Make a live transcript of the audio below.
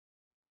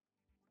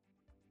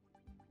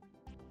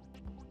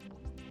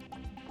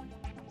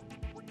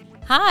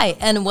Hi,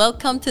 and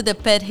welcome to the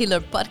Pet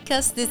Healer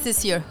Podcast. This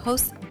is your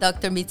host,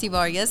 Dr. Mitzi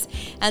Vargas,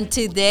 and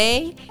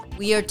today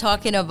we are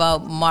talking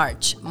about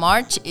March.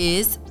 March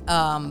is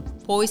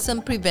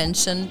Poison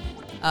Prevention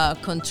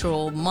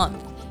Control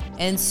Month.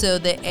 And so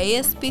the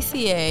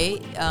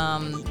ASPCA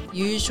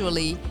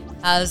usually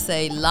has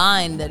a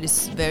line that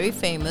is very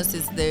famous.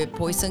 It's the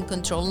Poison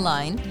Control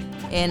line.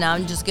 And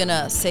I'm just going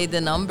to say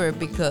the number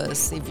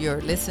because if you're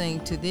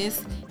listening to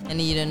this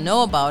and you don't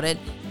know about it,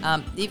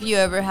 if you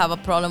ever have a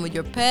problem with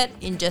your pet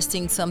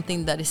ingesting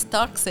something that is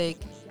toxic,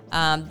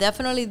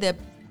 definitely the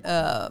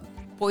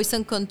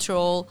poison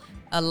control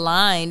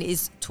line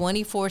is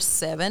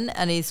 24/7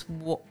 and it's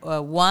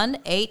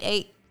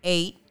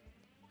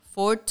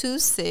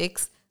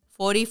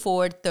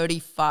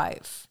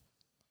 1-888-426-4435.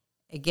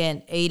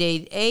 Again,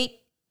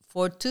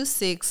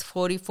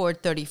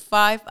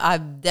 888-426-4435.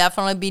 I've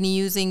definitely been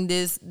using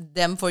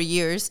them for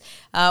years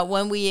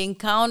when we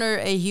encounter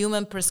a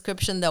human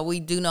prescription that we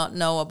do not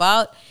know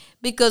about,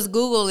 because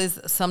Google is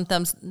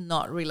sometimes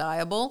not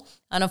reliable.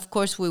 And of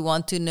course, we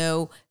want to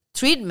know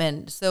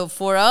treatment. So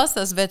for us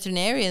as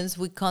veterinarians,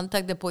 we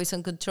contact the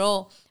poison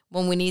control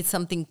when we need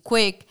something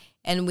quick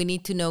and we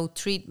need to know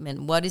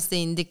treatment. What is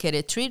the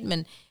indicated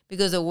treatment?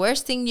 Because the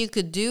worst thing you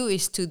could do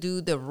is to do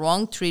the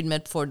wrong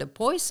treatment for the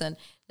poison.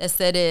 Let's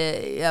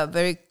say a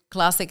very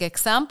classic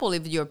example,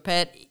 if your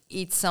pet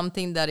eats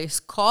something that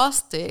is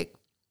caustic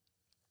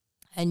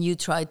and you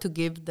try to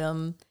give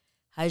them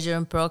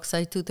hydrogen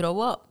peroxide to throw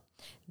up,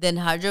 then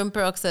hydrogen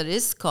peroxide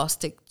is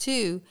caustic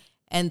too,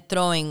 and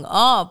throwing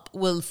up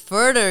will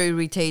further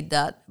irritate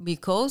that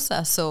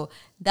mucosa. So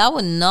that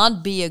would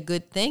not be a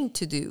good thing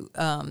to do.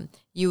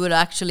 You would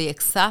actually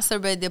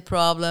exacerbate the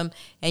problem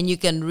and you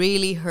can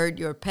really hurt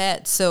your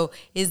pet. So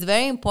it's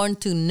very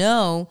important to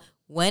know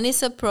when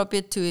it's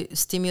appropriate to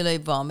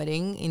stimulate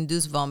vomiting,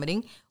 induce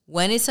vomiting,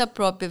 when it's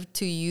appropriate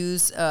to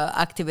use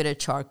activated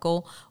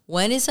charcoal,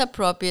 when it's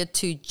appropriate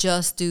to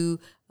just do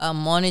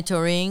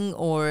monitoring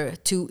or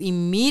to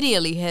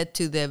immediately head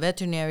to the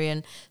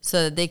veterinarian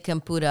so that they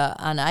can put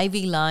an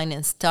IV line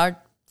and start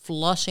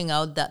flushing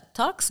out that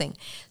toxin.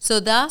 So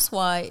that's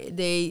why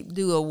they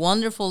do a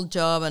wonderful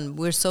job, and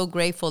we're so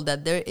grateful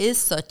that there is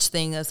such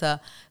thing as a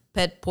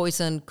pet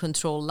poison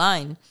control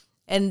line.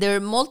 And there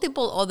are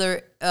multiple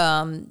other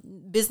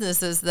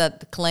businesses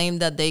that claim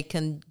that they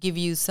can give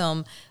you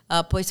some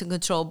poison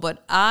control,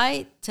 but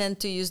I tend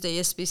to use the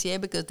ASPCA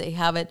because they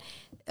have it.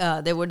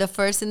 They were the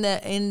first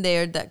in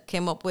there that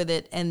came up with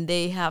it, and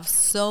they have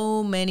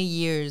so many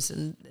years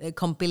and a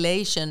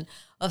compilation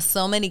of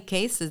so many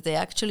cases. They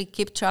actually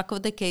keep track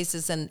of the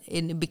cases, and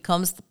it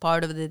becomes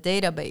part of the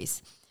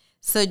database.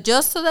 So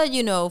just so that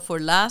you know, for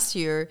last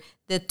year,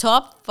 the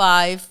top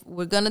 5,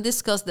 we're going to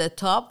discuss the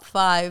top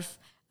 5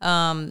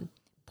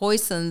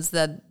 poisons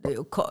that,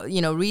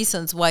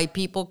 reasons why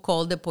people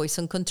call the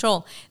poison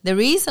control. The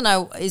reason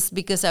is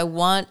because I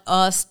want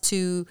us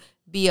to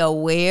be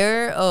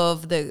aware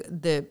of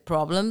the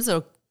problems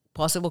or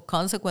possible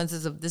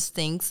consequences of these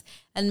things,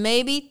 and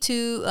maybe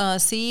to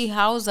see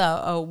how's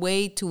a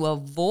way to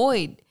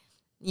avoid,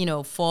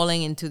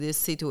 falling into these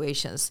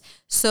situations.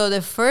 So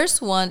the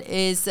first one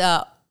is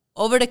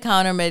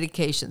over-the-counter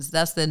medications.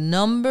 That's the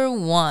number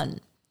one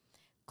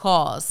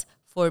cause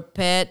for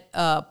pet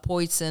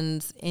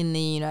poisons in the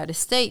United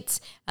States.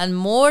 And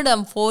more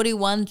than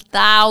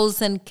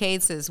 41,000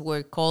 cases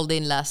were called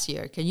in last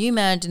year. Can you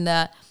imagine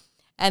that?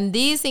 And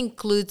this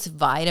includes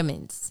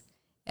vitamins.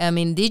 I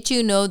mean, did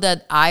you know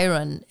that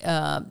iron,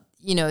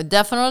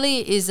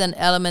 definitely is an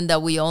element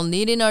that we all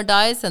need in our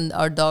diets and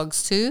our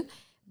dogs too.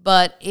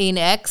 But in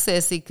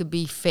excess, it could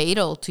be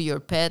fatal to your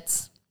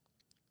pets.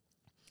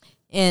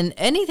 And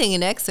anything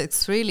in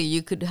excess, really,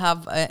 you could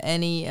have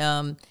any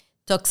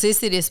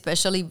toxicity,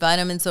 especially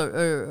vitamins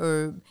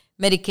or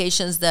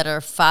medications that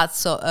are fat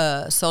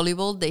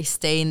soluble. They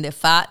stay in the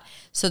fat,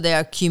 so they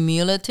are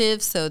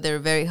cumulative, so they're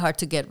very hard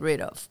to get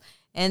rid of.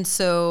 And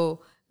so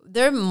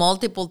there are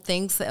multiple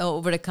things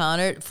over the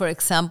counter. For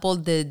example,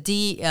 the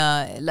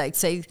like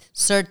say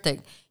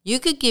Zyrtec. You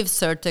could give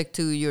Zyrtec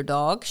to your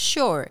dog.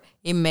 Sure,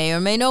 it may or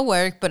may not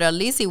work, but at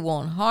least it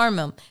won't harm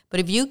them. But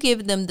if you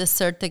give them the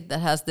Zyrtec that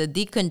has the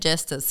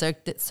decongestant,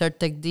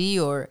 Zyrtec D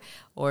or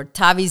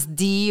Tavis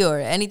D or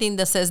anything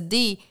that says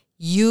D,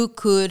 you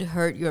could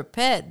hurt your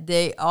pet.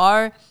 They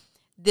are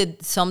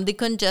some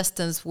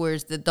decongestants where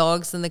the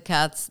dogs and the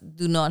cats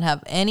do not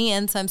have any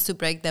enzymes to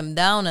break them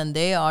down, and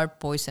they are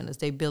poisonous.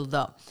 They build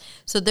up.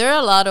 So there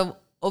are a lot of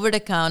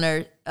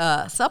over-the-counter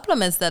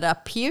supplements that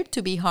appear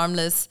to be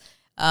harmless,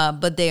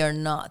 but they are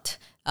not.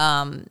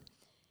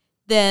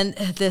 Then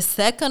the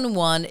second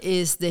one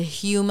is the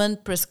human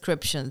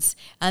prescriptions.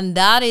 And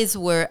that is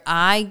where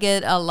I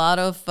get a lot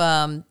of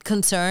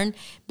concern,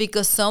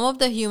 because some of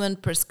the human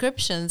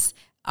prescriptions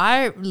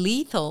are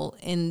lethal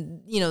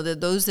in, the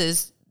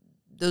dosages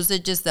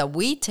that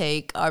we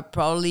take are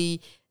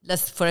probably,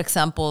 for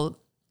example,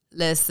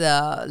 let's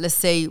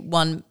say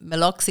one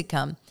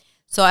meloxicam.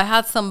 So I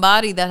had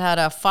somebody that had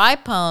a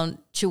 5-pound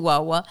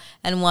Chihuahua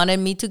and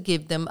wanted me to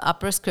give them a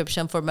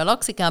prescription for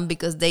meloxicam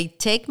because they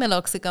take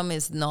meloxicam.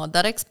 It's not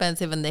that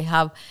expensive, and they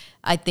have,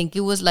 I think it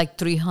was like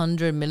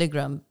 300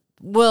 milligrams.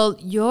 Well,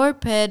 your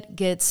pet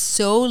gets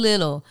so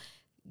little,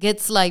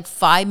 gets like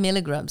 5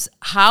 milligrams.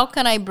 How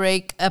can I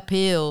break a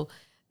pill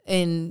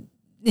in,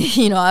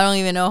 I don't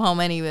even know how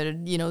many,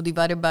 but,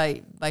 divided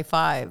by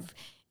 5,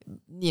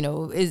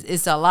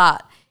 is a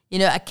lot.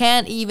 I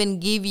can't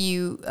even give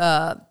you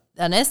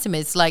an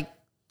estimate. It's like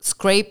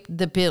scrape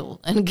the pill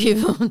and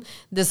give them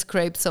the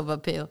scrapes of a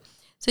pill.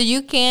 So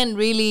you can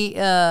really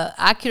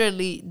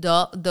accurately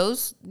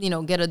dose,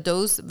 get a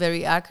dose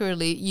very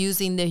accurately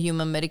using the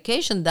human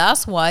medication.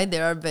 That's why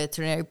there are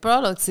veterinary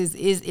products. Is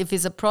if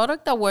it's a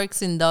product that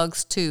works in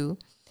dogs too,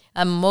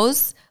 and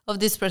most of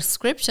these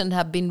prescriptions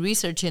have been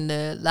researched in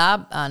the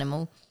lab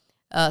animal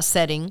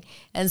setting,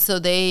 and so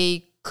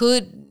they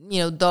could,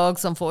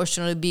 dogs,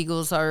 unfortunately,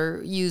 beagles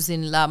are used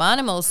in lab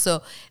animals,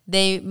 so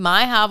they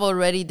might have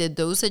already the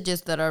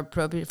dosages that are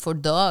appropriate for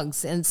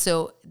dogs. And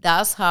so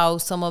that's how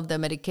some of the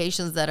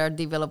medications that are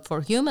developed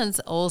for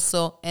humans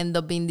also end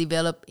up being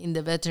developed in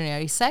the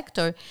veterinary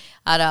sector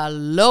at a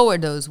lower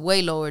dose,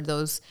 way lower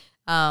dose,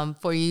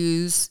 for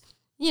use,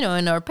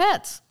 in our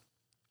pets.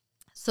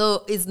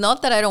 So it's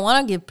not that I don't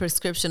want to give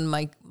prescription,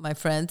 my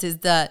friends, is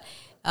that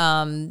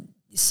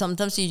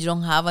sometimes you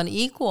don't have an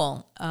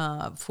equal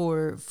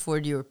for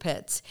your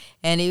pets,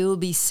 and it will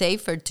be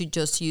safer to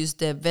just use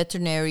the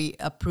veterinary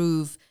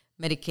approved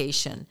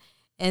medication.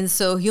 And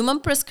so human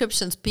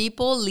prescriptions,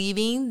 people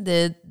leaving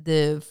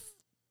the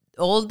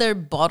all their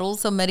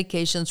bottles of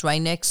medications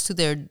right next to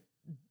their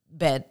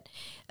bed.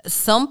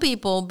 Some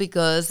people,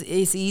 because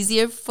it's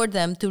easier for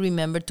them to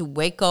remember to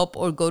wake up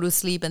or go to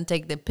sleep and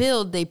take the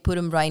pill, they put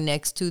them right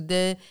next to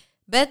the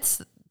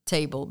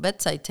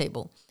bedside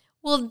table.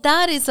 Well,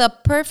 that is a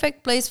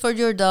perfect place for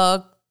your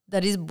dog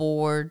that is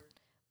bored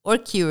or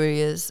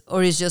curious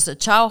or is just a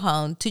chow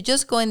hound to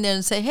just go in there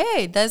and say,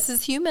 hey, this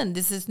is human.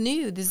 This is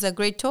new. This is a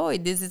great toy.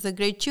 This is a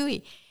great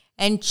chewy.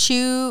 And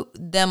chew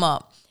them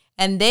up.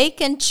 And they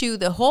can chew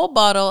the whole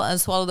bottle and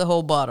swallow the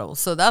whole bottle.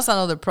 So that's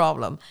another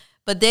problem.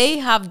 But they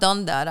have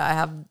done that. I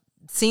have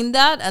seen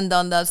that and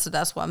done that. So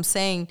that's what I'm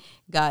saying,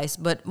 guys.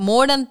 But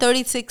more than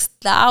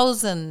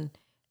 36,000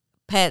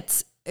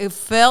 pets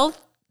fell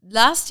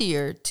last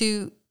year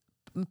to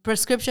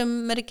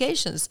prescription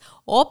medications.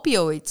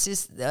 Opioids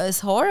is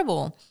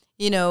horrible.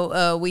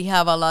 We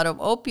have a lot of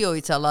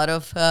opioids, a lot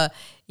of,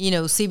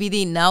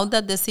 CBD. Now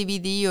that the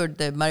CBD or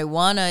the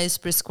marijuana is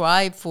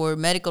prescribed for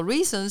medical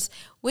reasons,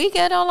 we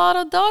get a lot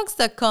of dogs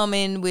that come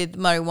in with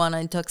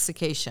marijuana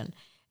intoxication.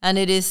 And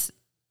it is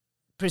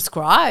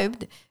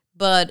prescribed,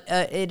 but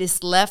it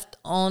is left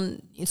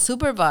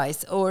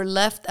unsupervised or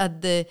left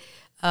at the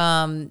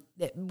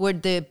where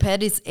the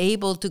pet is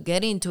able to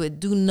get into it.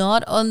 Do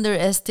not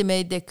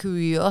underestimate the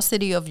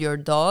curiosity of your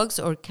dogs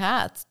or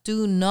cats.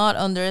 Do not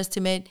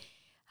underestimate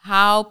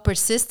how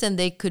persistent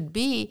they could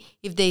be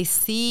if they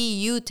see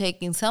you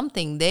taking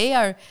something.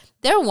 They're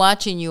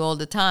watching you all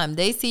the time.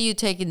 They see you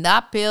taking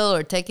that pill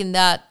or taking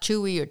that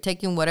chewy or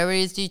taking whatever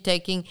it is you're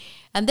taking,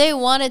 and they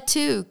want it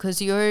too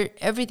because you're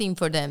everything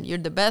for them. You're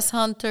the best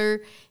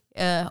hunter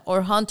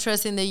or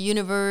huntress in the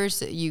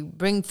universe. You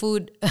bring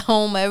food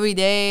home every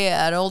day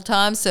at all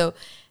times. So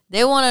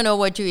they want to know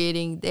what you're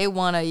eating. They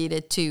want to eat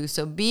it too.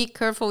 So be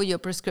careful with your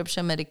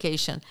prescription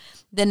medication.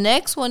 The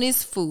next one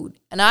is food.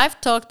 And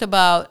I've talked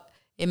about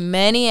in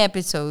many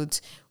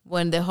episodes,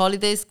 when the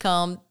holidays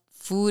come,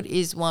 food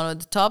is one of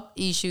the top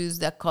issues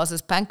that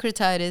causes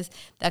pancreatitis,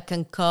 that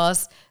can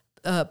cause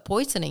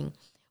poisoning.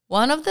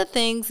 One of the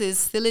things is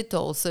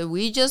xylitol. So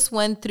we just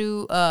went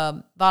through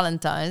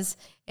Valentine's,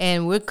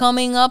 and we're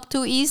coming up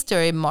to Easter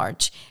in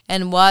March.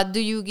 And what do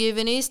you give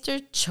in Easter?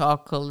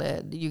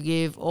 Chocolate. You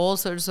give all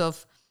sorts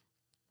of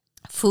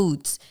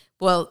foods.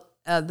 Well,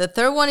 the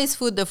third one is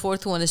food. The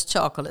fourth one is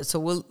chocolate. So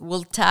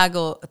we'll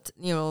tackle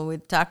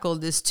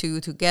these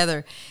two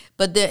together.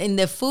 But in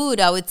the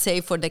food, I would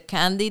say for the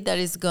candy that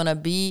is gonna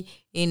be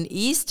in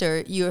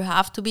Easter, you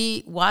have to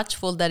be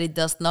watchful that it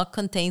does not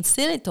contain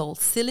xylitol.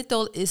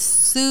 Xylitol is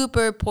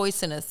super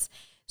poisonous,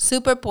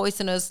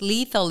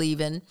 lethal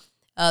even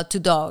to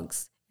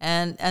dogs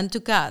and to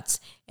cats.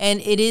 And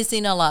it is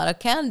in a lot of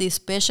candy,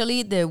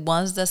 especially the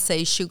ones that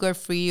say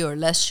sugar-free or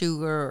less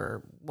sugar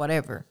or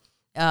whatever.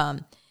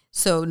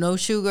 So no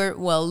sugar.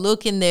 Well,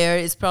 look in there.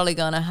 It's probably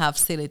going to have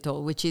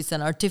xylitol, which is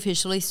an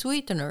artificially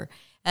sweetener.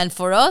 And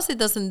for us, it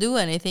doesn't do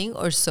anything,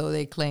 or so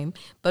they claim.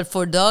 But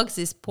for dogs,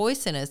 it's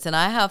poisonous. And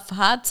I have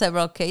had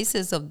several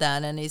cases of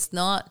that, and it's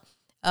not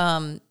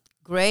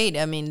great.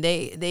 I mean,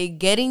 they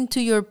get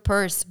into your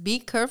purse. Be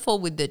careful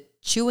with the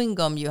chewing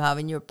gum you have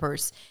in your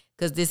purse,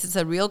 because this is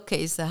a real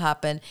case that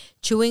happened.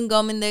 Chewing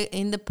gum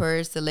in the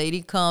purse. The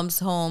lady comes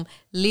home,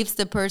 leaves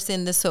the purse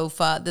in the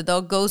sofa. The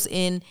dog goes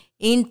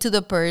into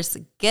the purse,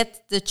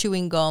 gets the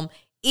chewing gum,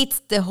 eats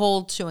the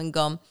whole chewing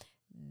gum.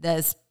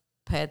 Those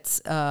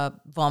pets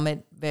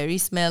vomit very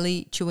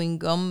smelly chewing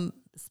gum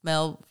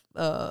smelling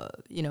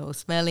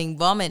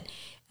vomit.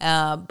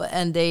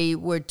 and they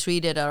were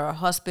treated at our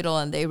hospital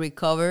and they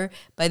recover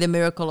by the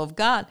miracle of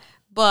God.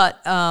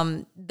 But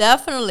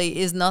definitely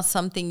is not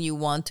something you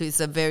want to. It's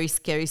a very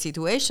scary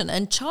situation.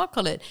 And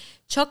chocolate,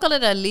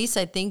 at least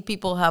I think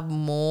people have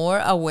more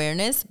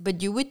awareness,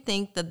 but you would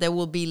think that there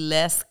will be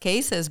less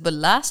cases. But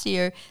last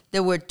year,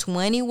 there were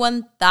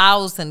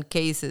 21,000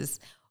 cases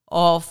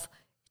of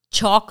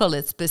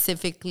chocolate,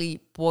 specifically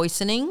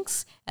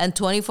poisonings, and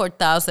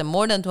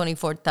more than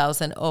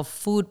 24,000 of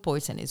food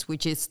poisonings,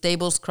 which is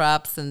table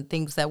scraps and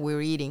things that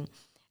we're eating.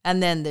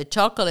 And then the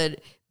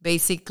chocolate,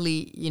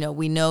 basically,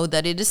 we know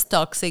that it is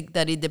toxic,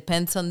 that it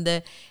depends on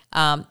the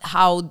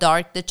how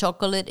dark the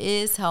chocolate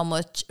is, how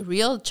much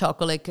real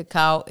chocolate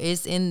cacao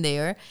is in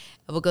there,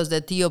 because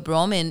the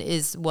theobromine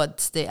is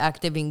what's the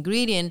active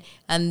ingredient.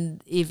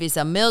 And if it's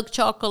a milk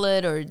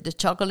chocolate or the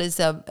chocolate is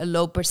a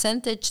low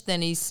percentage,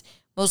 then it's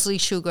mostly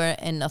sugar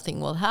and nothing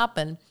will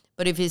happen.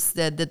 But if it's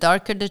the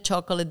darker the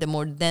chocolate, the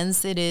more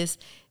dense it is,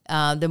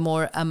 the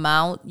more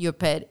amount your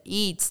pet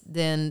eats,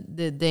 then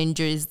the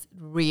danger is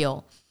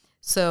real.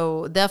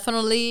 So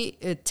definitely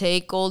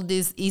take all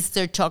these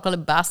Easter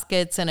chocolate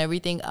baskets and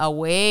everything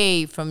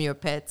away from your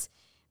pets.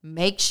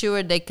 Make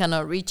sure they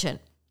cannot reach it.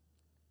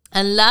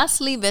 And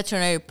lastly,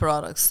 veterinary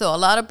products. So a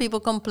lot of people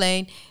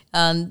complain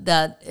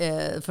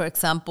that, for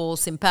example,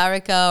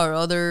 Simparica or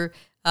other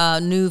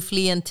new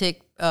flea and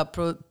tick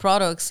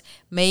products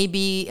may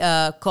be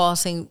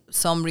causing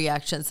some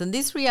reactions. And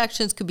these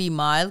reactions could be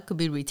mild, could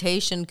be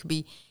irritation, could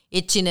be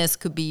itchiness,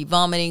 could be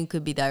vomiting,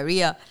 could be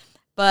diarrhea.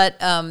 But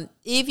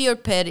if your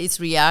pet is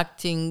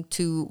reacting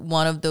to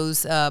one of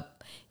those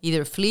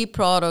either flea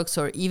products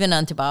or even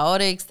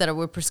antibiotics that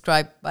were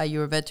prescribed by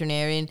your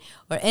veterinarian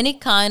or any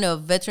kind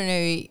of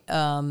veterinary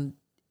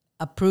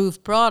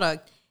approved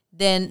product,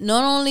 then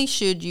not only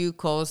should you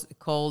call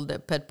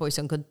the pet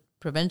poison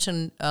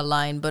prevention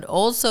line, but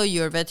also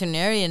your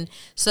veterinarian,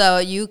 so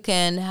you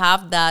can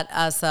have that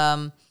as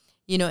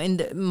in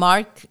the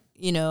mark,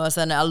 as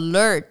an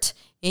alert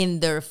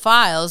in their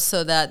files,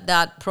 so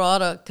that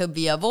product could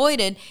be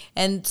avoided.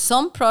 And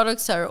some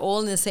products are all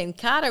in the same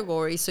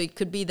category, so it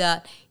could be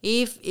that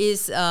if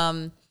is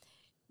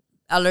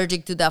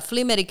allergic to that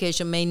flea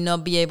medication, may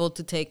not be able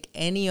to take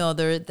any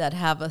other that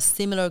have a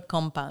similar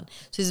compound.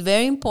 So it's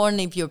very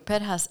important, if your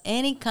pet has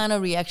any kind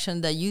of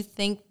reaction that you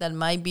think that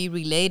might be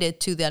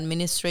related to the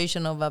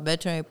administration of a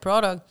veterinary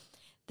product,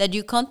 that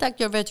you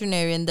contact your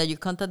veterinarian, that you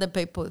contact the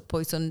pet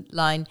poison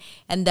line,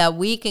 and that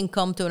we can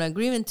come to an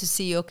agreement to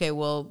see, okay,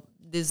 well,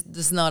 this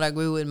does not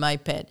agree with my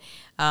pet.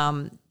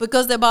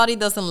 Because the body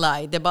doesn't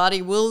lie. The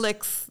body will,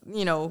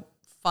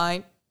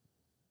 find,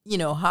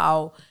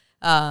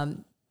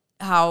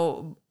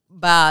 how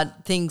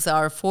bad things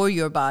are for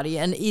your body.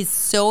 And it's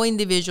so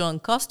individual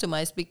and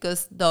customized,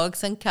 because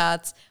dogs and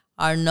cats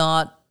are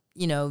not,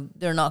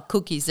 they're not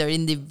cookies. They're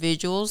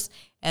individuals,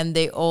 and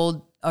they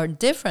all are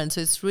different.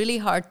 So it's really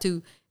hard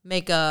to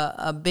make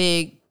a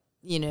big,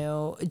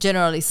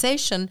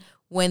 generalization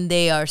when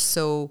they are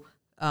so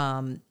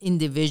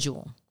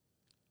individual.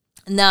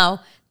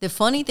 Now, the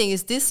funny thing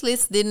is this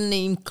list didn't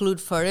include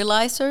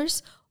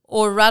fertilizers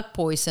or rat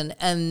poison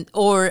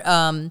or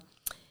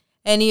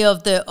any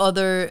of the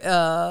other,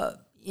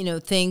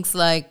 things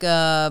like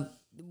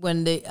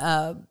when they,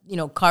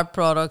 carb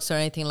products or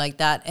anything like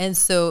that. And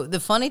so the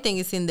funny thing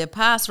is, in the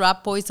past,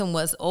 rat poison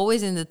was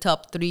always in the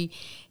top 3.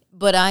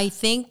 But I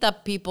think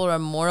that people are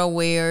more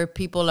aware,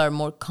 people are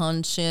more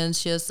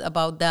conscientious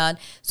about that.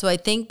 So I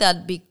think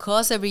that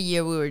because every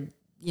year we were,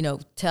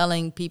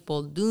 telling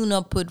people, do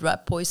not put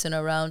rat poison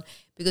around,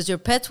 because your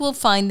pets will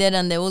find it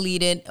and they will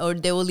eat it, or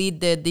they will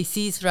eat the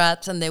diseased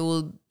rats and they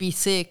will be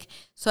sick.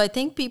 So I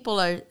think people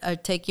are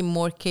taking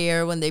more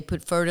care when they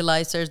put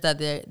fertilizers, that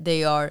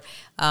they are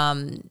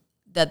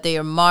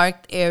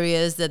marked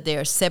areas, that they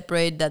are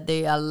separate, that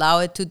they allow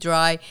it to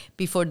dry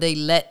before they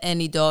let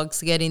any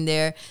dogs get in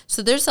there.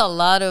 So there's a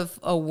lot of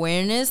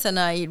awareness, and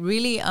I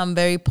really am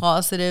very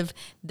positive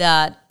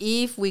that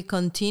if we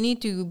continue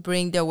to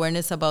bring the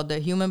awareness about the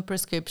human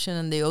prescription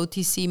and the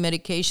OTC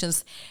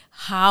medications,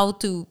 how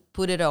to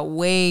put it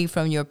away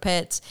from your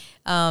pets,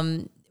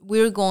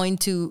 we're going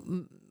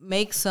to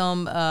make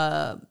some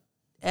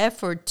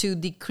effort to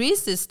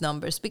decrease these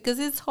numbers, because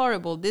it's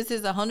horrible. This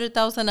is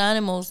 100,000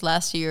 animals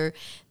last year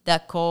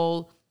that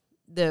call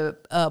the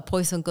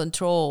poison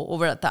control,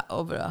 over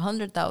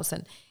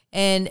 100,000,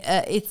 and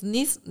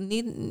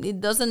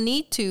it doesn't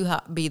need to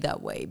be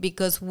that way,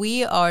 because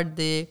we are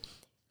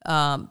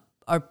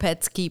our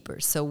pets'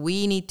 keepers. So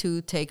we need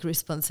to take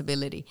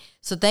responsibility.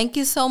 So thank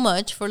you so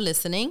much for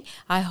listening.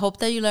 I hope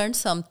that you learned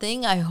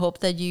something. I hope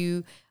that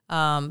you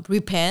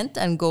repent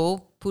and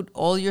go put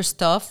all your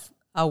stuff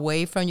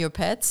away from your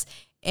pets.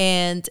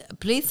 And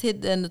please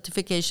hit the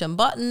notification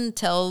button,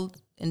 tell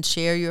and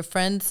share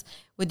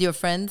with your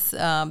friends,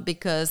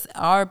 because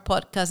our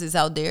podcast is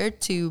out there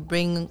to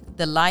bring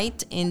the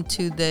light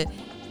into the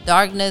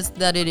darkness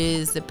that it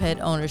is the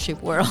pet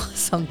ownership world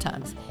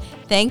sometimes.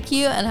 Thank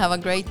you, and have a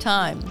great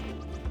time.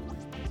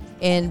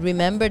 And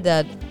remember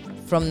that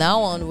from now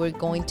on, we're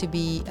going to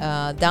be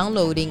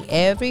downloading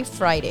every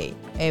Friday.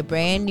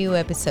 brand new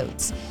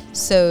episodes.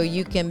 So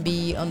you can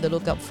be on the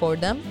lookout for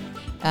them.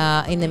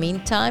 In the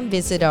meantime,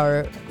 visit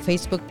our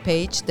Facebook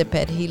page, the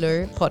Pet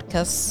Healer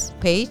Podcast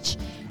page.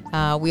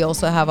 We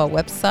also have our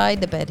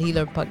website,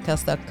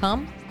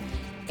 thepethealerpodcast.com.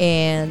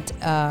 And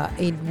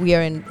we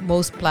are in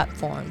most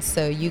platforms,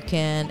 so you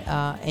can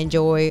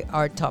enjoy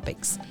our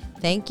topics.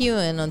 Thank you,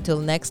 and until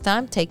next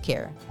time, take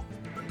care.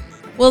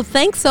 Well,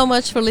 thanks so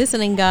much for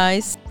listening,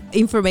 guys.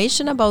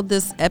 Information about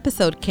this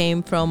episode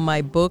came from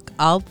my book,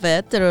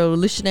 AlpVet, the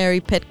Revolutionary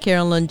Pet Care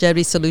and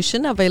Longevity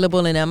Solution,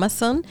 available in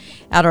Amazon,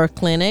 at our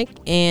clinic,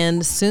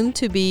 and soon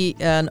to be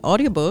an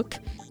audiobook.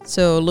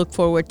 So look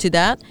forward to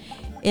that.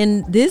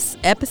 And this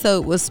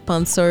episode was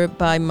sponsored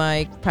by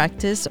my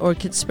practice,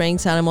 Orchid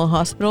Springs Animal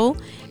Hospital,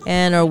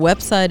 and our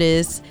website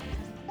is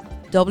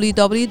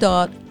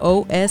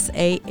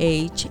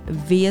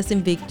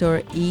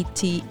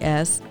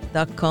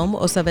www.osahvsinvictorets.com,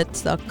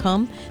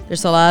 osavets.com.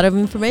 There's a lot of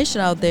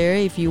information out there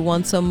if you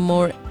want some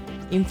more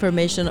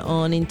information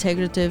on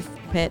integrative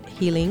pet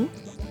healing.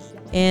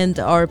 And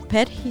our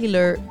Pet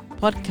Healer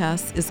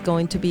podcast is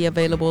going to be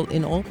available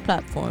in all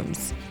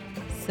platforms.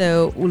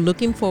 So we're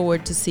looking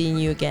forward to seeing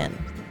you again.